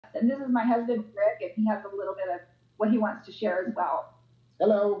And this is my husband, Rick, and he has a little bit of what he wants to share as well.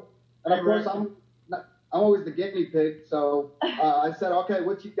 Hello. And of course, I'm always the guinea pig. So I said, okay,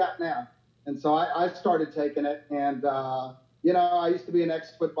 what you got now? And so I started taking it. And, you know, I used to be an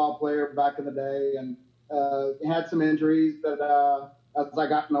ex-football player back in the day and had some injuries that as I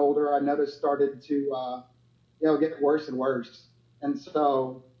gotten older, I noticed started to, you know, get worse and worse. And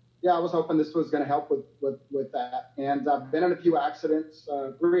so, yeah, I was hoping this was going to help with that. And I've been in a few accidents,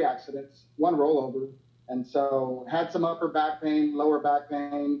 3 accidents, 1 rollover. And so had some upper back pain, lower back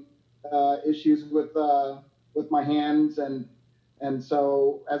pain, issues with my hands. And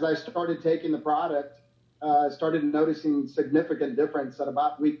so as I started taking the product, I started noticing significant difference at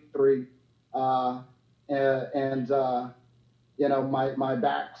about week 3. You know, my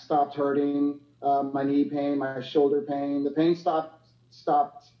back stopped hurting, my knee pain, my shoulder pain, the pain stopped,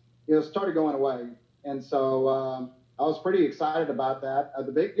 you know, started going away. And so I was pretty excited about that.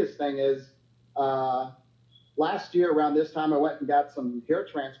 The biggest thing is last year around this time, I went and got some hair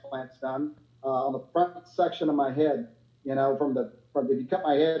transplants done on the front section of my head. You know, if you cut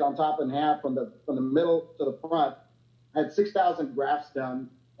my head on top in half from the middle to the front, I had 6,000 grafts done,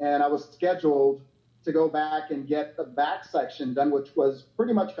 and I was scheduled to go back and get the back section done, which was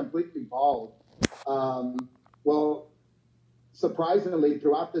pretty much completely bald. Well, surprisingly,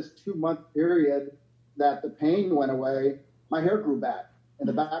 throughout this 2-month period that the pain went away, my hair grew back in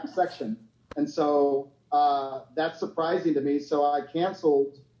the back section. And so that's surprising to me. So I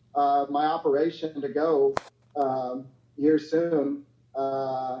canceled my operation to go here soon.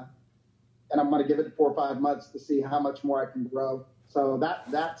 And I'm going to give it 4 or 5 months to see how much more I can grow. So that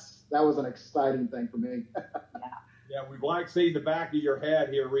was an exciting thing for me. Yeah, we've liked seeing the back of your head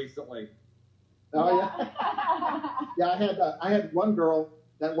here recently. Oh yeah. Yeah, I had one girl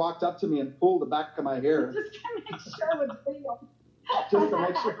that walked up to me and pulled the back of my hair. Just to make sure it was real. Just to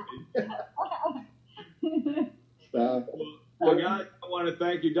make sure. Well, guys, I want to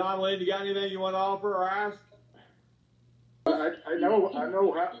thank you. Don Lynn, you got anything you want to offer or ask? I know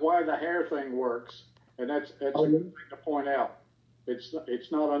why the hair thing works, and that's a good thing to point out.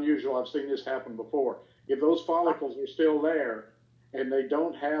 It's not unusual. I've seen this happen before. If those follicles are still there and they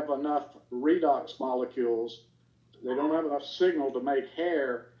don't have enough redox molecules, they don't have enough signal to make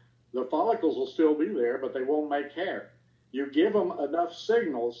hair, the follicles will still be there, but they won't make hair. You give them enough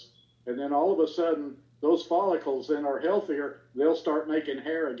signals, and then all of a sudden, those follicles then are healthier. They'll start making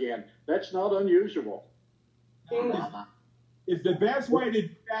hair again. That's not unusual. Is the best way to do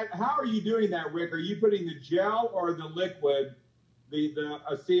that? How are you doing that, Rick? Are you putting the gel or the liquid, the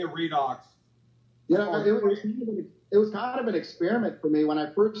ASEA Redox? Yeah, it was kind of an experiment for me when I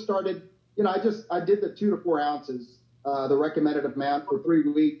first started. You know, I did the 2 to 4 ounces, the recommended amount for 3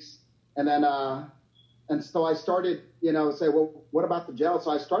 weeks, and then and so I started, you know, say, well, what about the gel?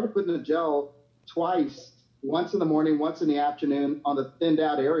 So I started putting the gel twice, once in the morning, once in the afternoon on the thinned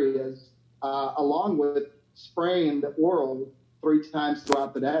out areas, along with spraying the oral 3 times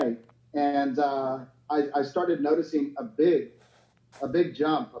throughout the day. And I started noticing a big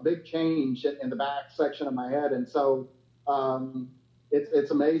jump, a big change in the back section of my head. And so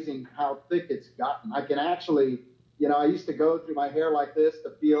it's amazing how thick it's gotten. I can actually, you know, I used to go through my hair like this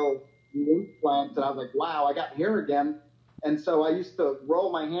to feel the implants, and I was like, wow, I got hair again. And so I used to roll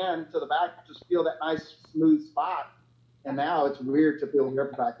my hand to the back, just feel that nice smooth spot. And now it's weird to feel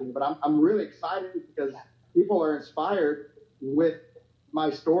hair back here. But I'm really excited because people are inspired with my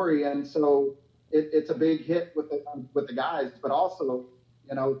story. And so it's a big hit with the guys, but also,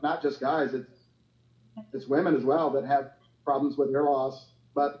 you know, not just guys, it's women as well that have problems with hair loss.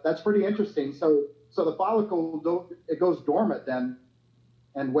 But that's pretty interesting. So the follicle, it goes dormant then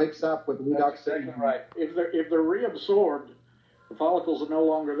and wakes up with redox. That's exactly right. If they're reabsorbed, the follicles are no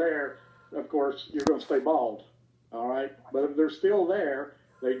longer there. Of course, you're going to stay bald. All right. But if they're still there,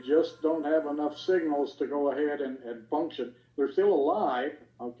 they just don't have enough signals to go ahead and function. They're still alive.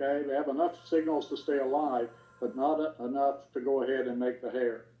 Okay. They have enough signals to stay alive, but not enough to go ahead and make the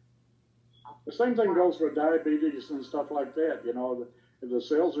hair. The same thing goes for diabetes and stuff like that. You know, if the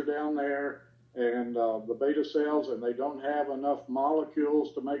cells are down there, and the beta cells, and they don't have enough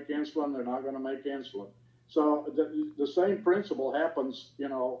molecules to make insulin, they're not going to make insulin. So the same principle happens, you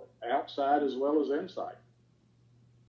know, outside as well as inside.